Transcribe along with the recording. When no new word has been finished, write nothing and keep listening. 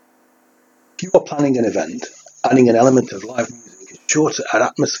If you are planning an event, adding an element of live music is sure to add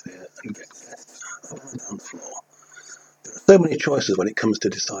atmosphere and get guests up on the dance floor. There are so many choices when it comes to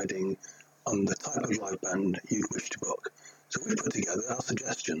deciding on the type of live band you wish to book, so we've put together our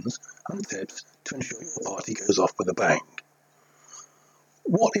suggestions and tips to ensure your party goes off with a bang.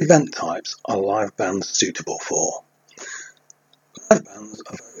 What event types are live bands suitable for? Live bands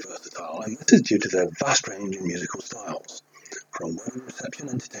are very versatile, and this is due to their vast range in musical styles, from wedding reception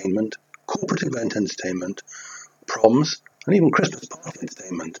entertainment, corporate event entertainment, proms, and even Christmas party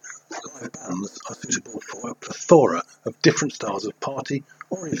entertainment. Live bands are suitable for a plethora of different styles of party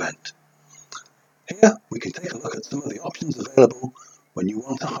or event. Here we can take a look at some of the options available when you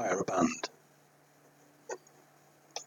want to hire a band.